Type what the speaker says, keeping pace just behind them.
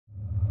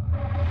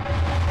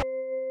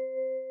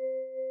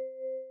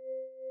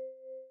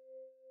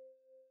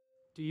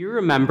Do you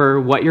remember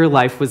what your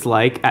life was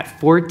like at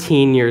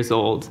 14 years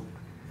old?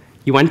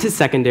 You went to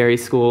secondary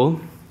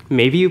school,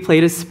 maybe you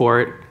played a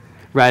sport,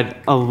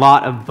 read a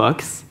lot of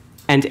books,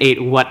 and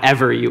ate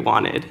whatever you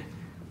wanted.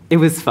 It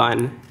was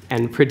fun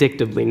and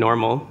predictably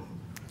normal.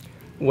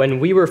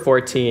 When we were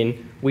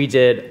 14, we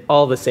did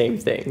all the same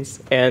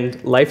things,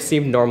 and life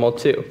seemed normal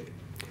too.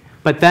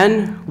 But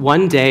then,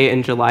 one day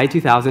in July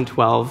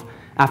 2012,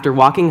 after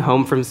walking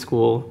home from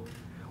school,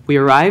 we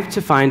arrived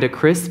to find a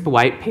crisp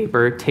white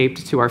paper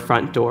taped to our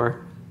front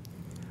door.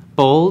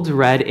 Bold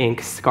red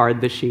ink scarred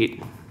the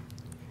sheet.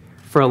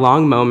 For a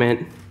long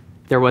moment,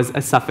 there was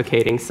a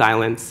suffocating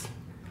silence.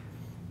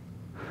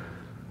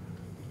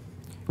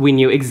 We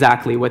knew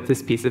exactly what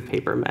this piece of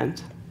paper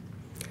meant.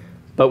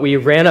 But we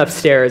ran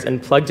upstairs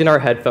and plugged in our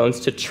headphones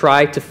to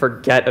try to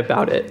forget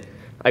about it.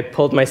 I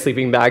pulled my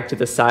sleeping bag to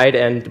the side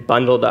and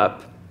bundled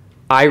up.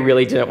 I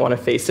really didn't want to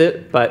face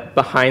it, but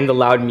behind the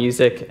loud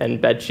music and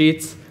bed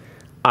sheets,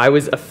 I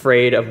was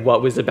afraid of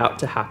what was about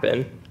to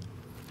happen.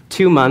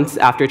 2 months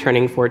after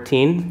turning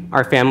 14,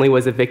 our family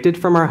was evicted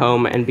from our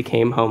home and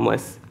became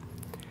homeless.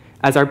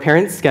 As our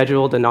parents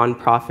scheduled a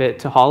nonprofit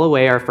to haul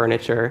away our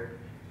furniture,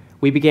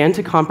 we began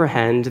to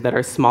comprehend that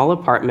our small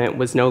apartment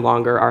was no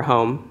longer our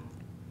home.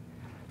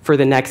 For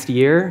the next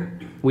year,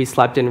 we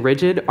slept in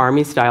rigid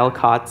army-style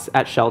cots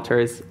at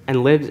shelters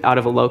and lived out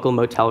of a local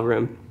motel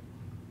room.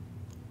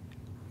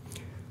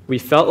 We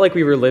felt like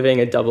we were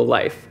living a double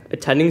life,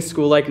 attending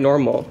school like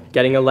normal,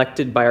 getting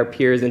elected by our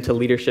peers into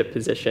leadership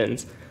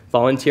positions,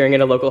 volunteering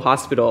in a local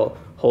hospital,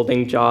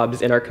 holding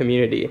jobs in our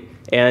community,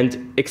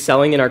 and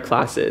excelling in our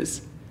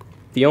classes.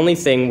 The only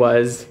thing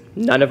was,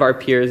 none of our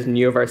peers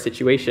knew of our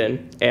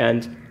situation,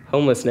 and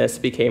homelessness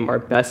became our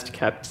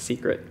best-kept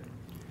secret.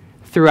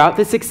 Throughout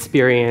this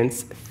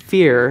experience,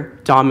 fear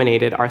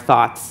dominated our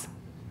thoughts.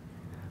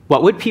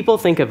 What would people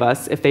think of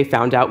us if they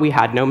found out we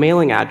had no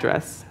mailing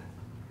address?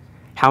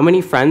 How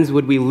many friends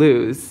would we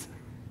lose?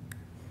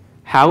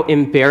 How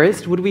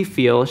embarrassed would we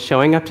feel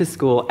showing up to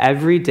school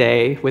every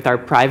day with our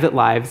private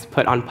lives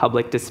put on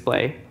public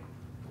display?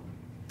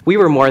 We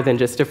were more than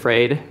just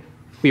afraid.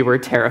 We were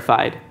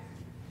terrified.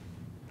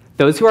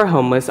 Those who are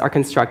homeless are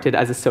constructed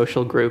as a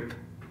social group.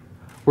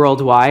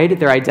 Worldwide,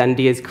 their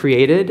identity is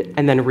created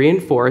and then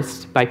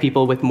reinforced by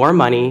people with more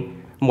money,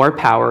 more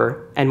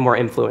power, and more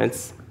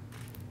influence.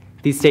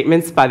 These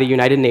statements by the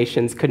United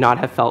Nations could not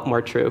have felt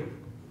more true.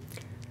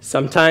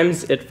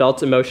 Sometimes it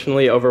felt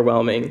emotionally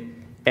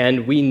overwhelming,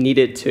 and we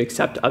needed to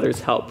accept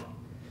others' help.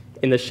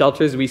 In the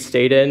shelters we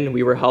stayed in,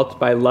 we were helped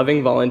by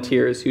loving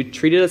volunteers who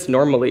treated us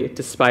normally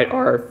despite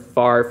our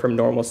far from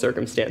normal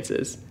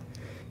circumstances.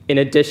 In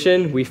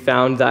addition, we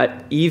found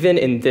that even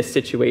in this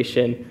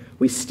situation,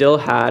 we still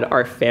had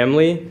our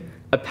family,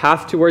 a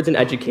path towards an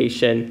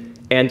education,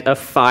 and a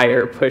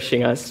fire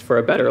pushing us for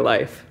a better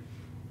life.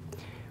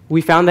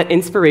 We found that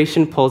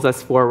inspiration pulls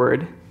us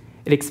forward.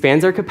 It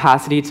expands our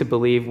capacity to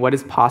believe what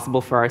is possible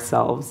for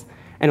ourselves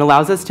and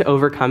allows us to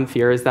overcome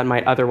fears that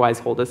might otherwise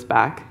hold us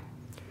back.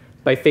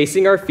 By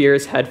facing our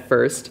fears head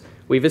first,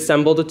 we've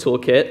assembled a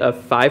toolkit of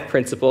 5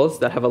 principles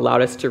that have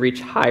allowed us to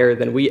reach higher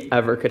than we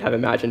ever could have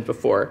imagined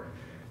before,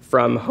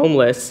 from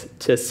homeless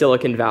to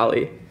Silicon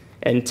Valley.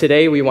 And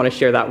today we want to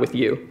share that with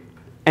you.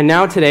 And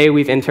now today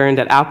we've interned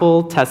at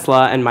Apple,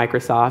 Tesla, and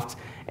Microsoft,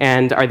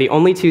 and are the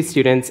only 2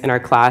 students in our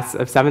class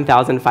of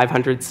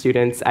 7,500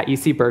 students at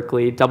UC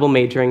Berkeley, double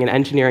majoring in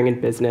engineering and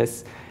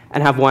business,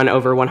 and have won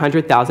over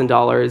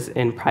 $100,000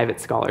 in private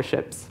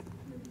scholarships.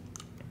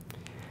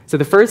 So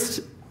the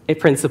first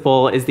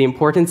principle is the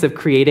importance of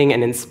creating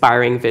an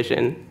inspiring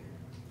vision.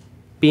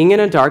 Being in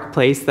a dark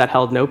place that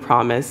held no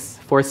promise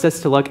forced us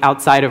to look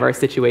outside of our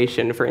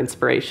situation for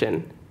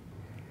inspiration.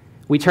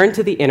 We turned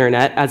to the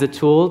internet as a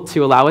tool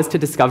to allow us to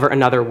discover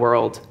another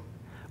world,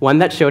 one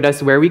that showed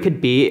us where we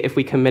could be if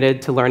we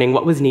committed to learning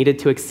what was needed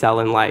to excel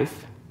in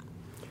life.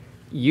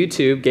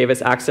 YouTube gave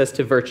us access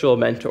to virtual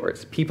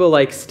mentors, people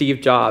like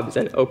Steve Jobs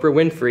and Oprah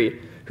Winfrey,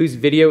 whose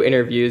video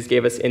interviews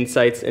gave us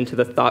insights into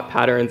the thought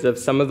patterns of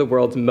some of the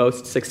world's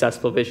most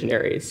successful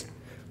visionaries.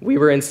 We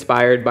were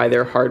inspired by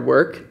their hard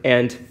work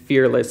and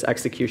fearless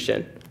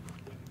execution.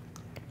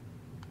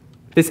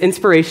 This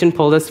inspiration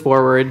pulled us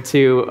forward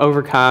to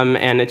overcome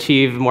and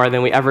achieve more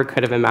than we ever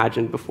could have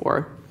imagined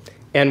before.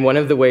 And one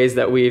of the ways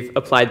that we've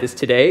applied this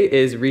today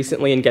is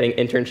recently in getting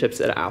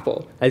internships at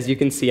Apple, as you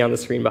can see on the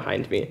screen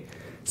behind me.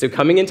 So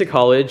coming into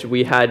college,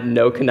 we had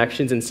no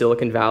connections in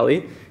Silicon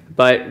Valley,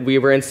 but we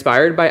were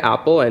inspired by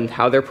Apple and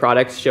how their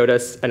products showed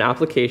us an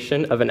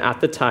application of an, at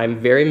the time,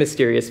 very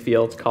mysterious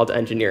field called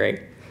engineering.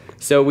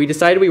 So we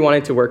decided we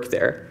wanted to work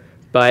there,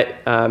 but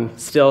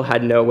still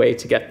had no way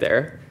to get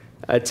there.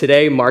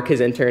 Today, Mark has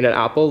interned at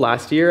Apple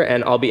last year,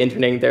 and I'll be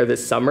interning there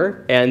this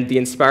summer, and the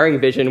inspiring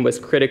vision was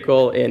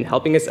critical in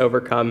helping us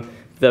overcome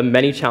the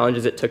many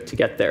challenges it took to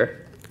get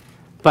there.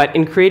 But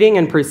in creating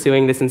and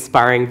pursuing this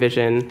inspiring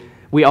vision,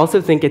 we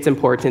also think it's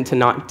important to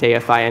not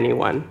deify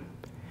anyone.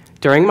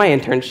 During my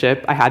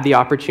internship, I had the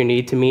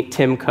opportunity to meet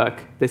Tim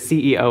Cook, the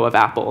CEO of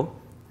Apple.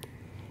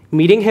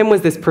 Meeting him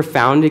was this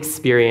profound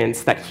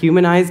experience that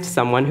humanized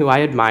someone who I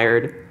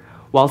admired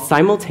while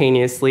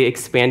simultaneously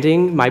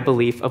expanding my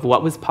belief of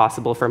what was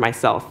possible for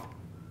myself.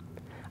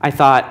 I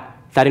thought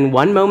that in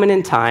one moment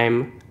in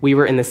time, we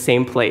were in the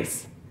same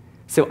place.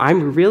 So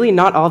I'm really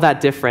not all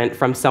that different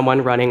from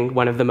someone running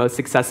one of the most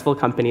successful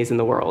companies in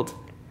the world.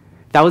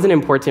 That was an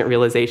important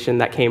realization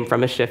that came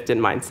from a shift in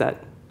mindset.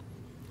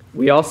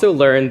 We also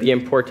learned the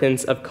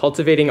importance of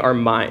cultivating our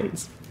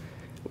minds.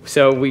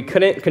 So we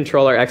couldn't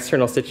control our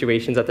external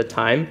situations at the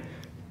time,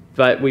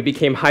 but we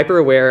became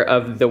hyper-aware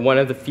of one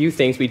of the few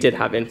things we did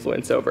have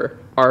influence over,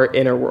 our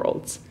inner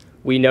worlds.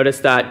 We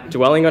noticed that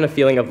dwelling on a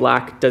feeling of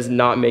lack does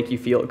not make you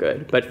feel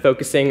good, but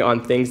focusing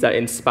on things that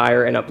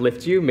inspire and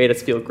uplift you made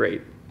us feel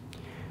great.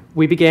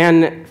 We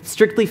began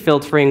strictly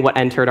filtering what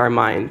entered our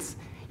minds,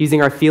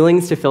 using our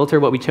feelings to filter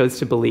what we chose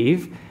to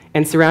believe,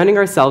 and surrounding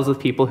ourselves with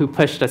people who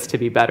pushed us to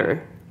be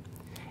better.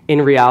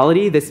 In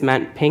reality, this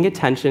meant paying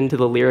attention to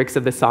the lyrics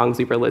of the songs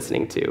we were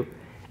listening to,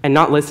 and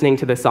not listening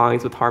to the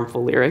songs with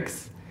harmful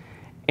lyrics,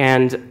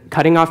 and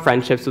cutting off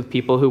friendships with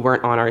people who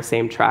weren't on our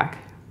same track.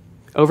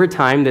 Over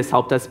time, this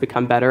helped us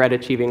become better at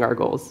achieving our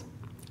goals.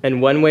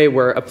 And one way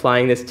we're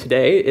applying this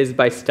today is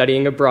by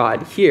studying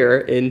abroad here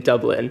in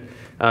Dublin.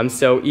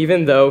 So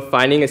even though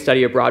finding a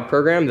study abroad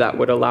program that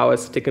would allow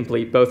us to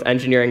complete both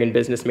engineering and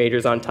business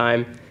majors on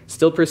time,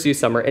 still pursue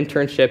summer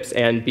internships,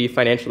 and be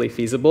financially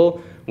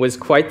feasible was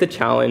quite the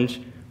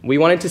challenge, we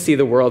wanted to see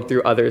the world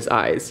through others'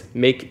 eyes,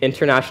 make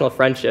international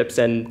friendships,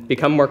 and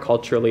become more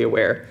culturally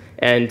aware,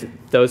 and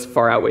those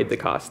far outweighed the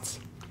costs.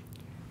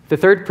 The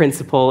third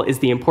principle is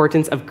the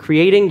importance of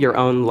creating your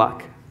own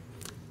luck.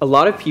 A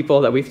lot of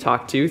people that we've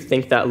talked to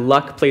think that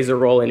luck plays a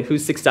role in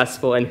who's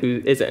successful and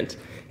who isn't,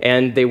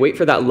 and they wait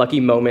for that lucky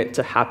moment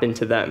to happen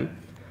to them.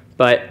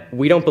 But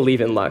we don't believe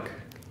in luck.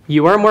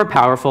 You are more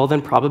powerful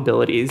than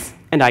probabilities,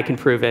 and I can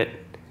prove it.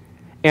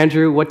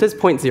 Andrew, what does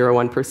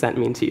 0.01%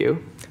 mean to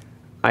you?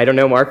 I don't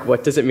know, Mark.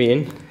 What does it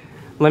mean?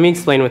 Let me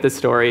explain with a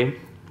story.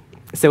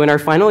 So in our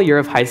final year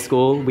of high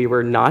school, we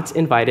were not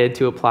invited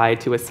to apply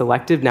to a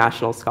selective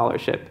national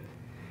scholarship.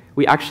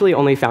 We actually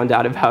only found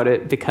out about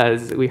it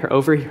because we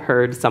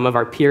overheard some of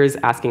our peers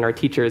asking our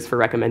teachers for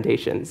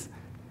recommendations.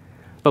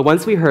 But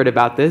once we heard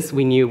about this,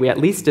 we knew we at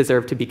least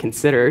deserved to be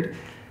considered,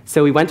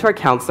 so we went to our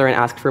counselor and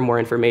asked for more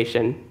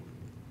information.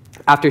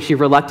 After she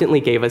reluctantly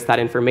gave us that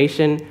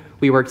information,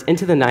 we worked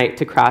into the night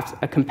to craft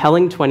a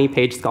compelling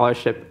 20-page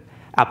scholarship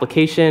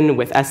application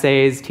with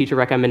essays, teacher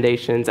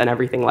recommendations, and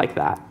everything like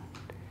that.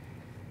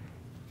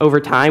 Over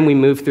time, we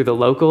moved through the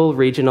local,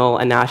 regional,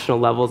 and national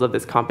levels of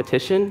this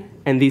competition,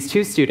 and these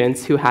two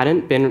students who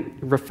hadn't been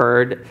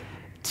referred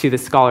to the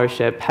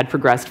scholarship had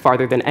progressed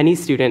farther than any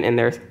student in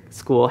their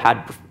school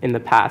had in the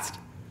past.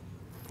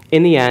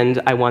 In the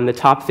end, I won the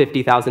top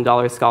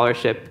 $50,000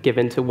 scholarship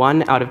given to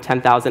 1 out of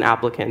 10,000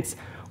 applicants,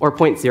 or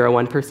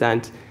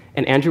 0.01%,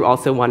 and Andrew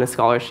also won a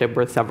scholarship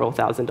worth several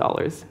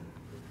 $1,000s.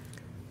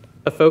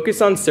 A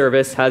focus on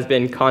service has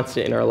been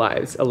constant in our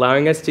lives,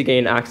 allowing us to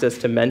gain access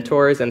to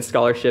mentors and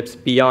scholarships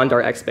beyond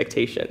our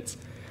expectations.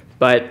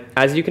 But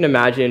as you can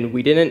imagine,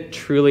 we didn't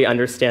truly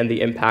understand the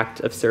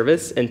impact of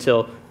service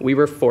until we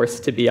were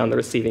forced to be on the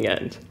receiving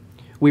end.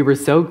 We were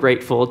so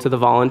grateful to the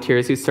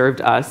volunteers who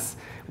served us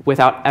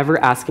without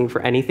ever asking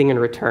for anything in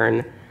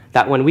return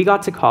that when we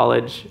got to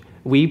college,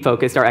 we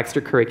focused our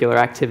extracurricular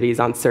activities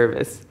on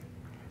service.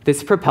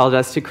 This propelled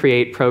us to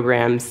create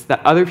programs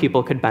that other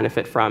people could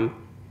benefit from,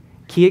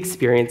 key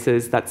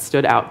experiences that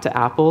stood out to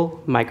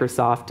Apple,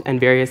 Microsoft, and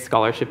various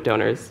scholarship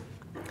donors.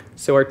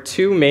 So our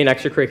two main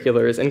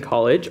extracurriculars in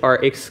college are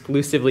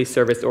exclusively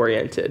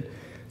service-oriented.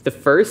 The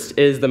first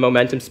is the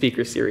Momentum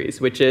Speaker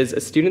Series, which is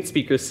a student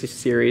speaker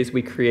series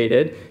we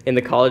created in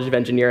the College of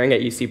Engineering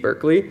at UC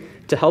Berkeley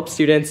to help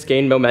students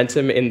gain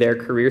momentum in their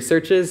career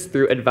searches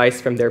through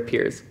advice from their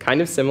peers,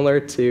 kind of similar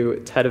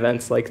to TED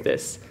events like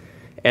this.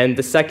 And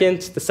the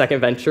second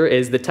venture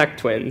is the Tech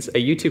Twins,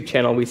 a YouTube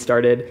channel we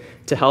started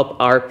to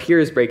help our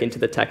peers break into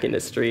the tech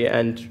industry.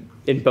 And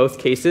in both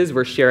cases,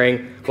 we're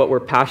sharing what we're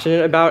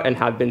passionate about and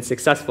have been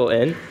successful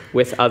in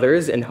with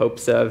others in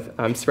hopes of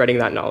spreading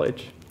that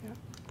knowledge.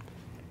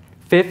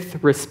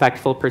 Fifth,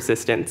 respectful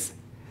persistence.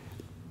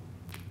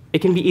 It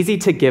can be easy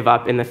to give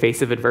up in the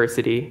face of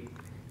adversity,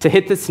 to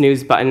hit the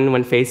snooze button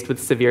when faced with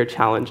severe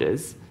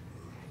challenges.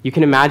 You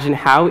can imagine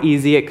how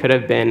easy it could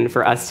have been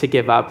for us to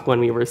give up when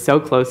we were so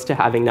close to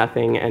having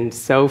nothing and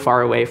so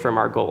far away from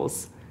our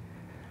goals.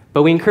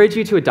 But we encourage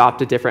you to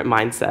adopt a different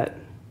mindset.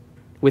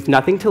 With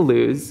nothing to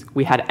lose,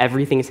 we had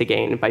everything to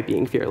gain by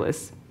being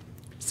fearless.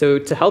 So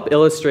to help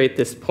illustrate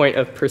this point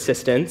of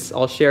persistence,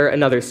 I'll share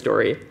another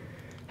story.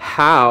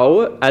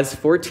 How, as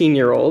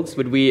 14-year-olds,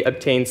 would we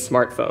obtain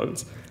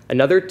smartphones,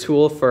 another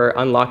tool for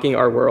unlocking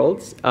our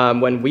worlds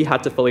when we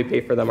had to fully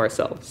pay for them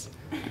ourselves?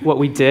 What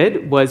we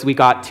did was we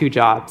got 2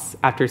 jobs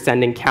after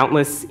sending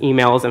countless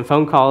emails and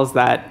phone calls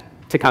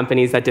to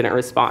companies that didn't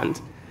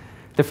respond.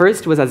 The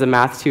first was as a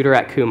math tutor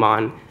at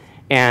Kumon,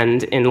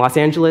 and in Los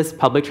Angeles,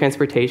 public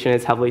transportation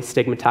is heavily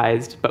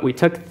stigmatized, but we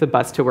took the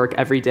bus to work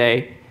every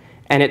day,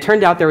 and it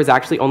turned out there was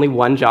actually only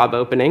 1 job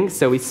opening,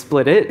 so we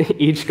split it,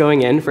 each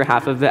going in for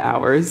half of the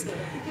hours,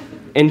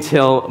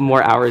 until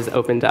more hours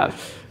opened up.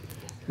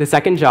 The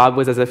second job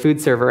was as a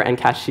food server and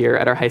cashier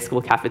at our high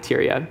school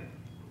cafeteria.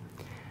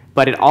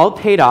 But it all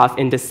paid off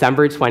in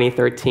December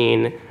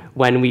 2013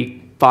 when we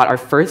bought our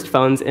first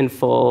phones in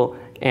full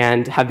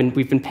and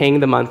we've been paying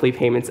the monthly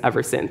payments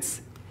ever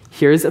since.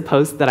 Here's a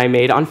post that I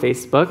made on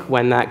Facebook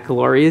when that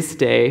glorious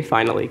day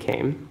finally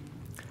came.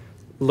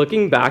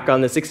 Looking back on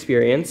this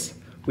experience,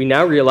 we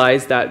now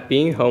realize that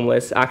being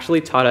homeless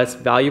actually taught us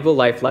valuable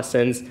life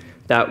lessons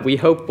that we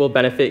hope will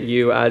benefit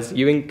you as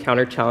you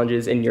encounter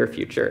challenges in your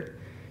future.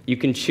 You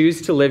can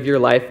choose to live your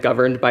life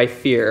governed by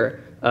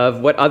fear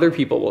of what other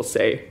people will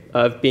say,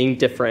 of being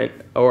different,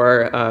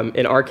 or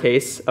in our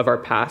case, of our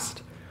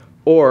past,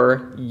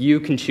 or you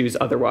can choose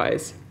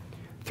otherwise.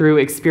 Through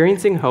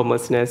experiencing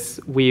homelessness,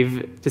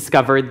 we've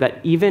discovered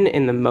that even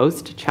in the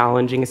most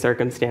challenging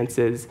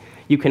circumstances,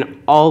 you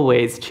can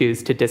always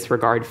choose to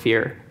disregard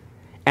fear,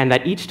 and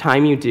that each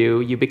time you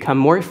do, you become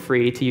more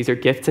free to use your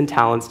gifts and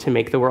talents to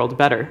make the world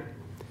better.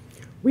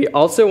 We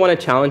also want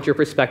to challenge your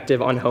perspective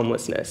on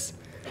homelessness.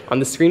 On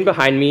the screen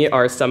behind me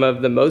are some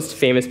of the most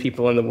famous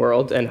people in the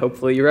world, and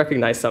hopefully you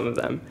recognize some of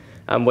them.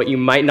 What you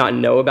might not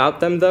know about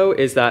them, though,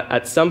 is that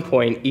at some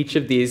point, each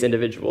of these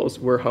individuals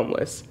were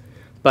homeless.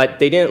 But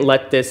they didn't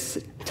let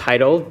this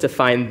title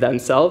define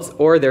themselves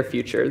or their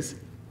futures.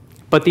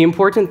 But the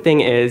important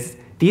thing is,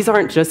 these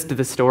aren't just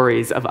the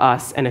stories of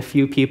us and a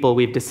few people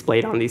we've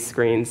displayed on these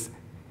screens.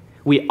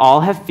 We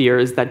all have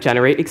fears that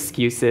generate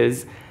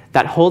excuses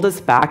that hold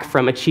us back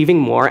from achieving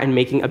more and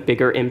making a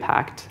bigger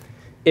impact.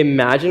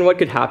 Imagine what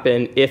could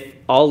happen if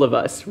all of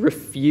us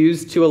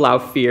refused to allow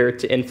fear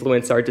to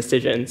influence our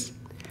decisions.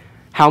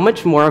 How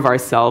much more of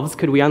ourselves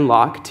could we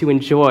unlock to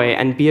enjoy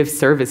and be of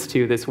service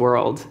to this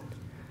world?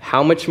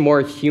 How much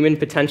more human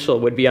potential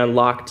would be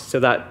unlocked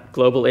so that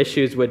global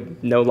issues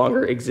would no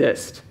longer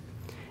exist?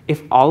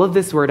 If all of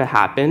this were to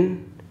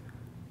happen,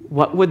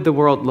 what would the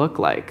world look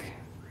like?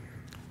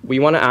 We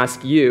want to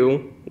ask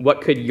you,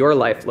 what could your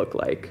life look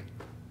like?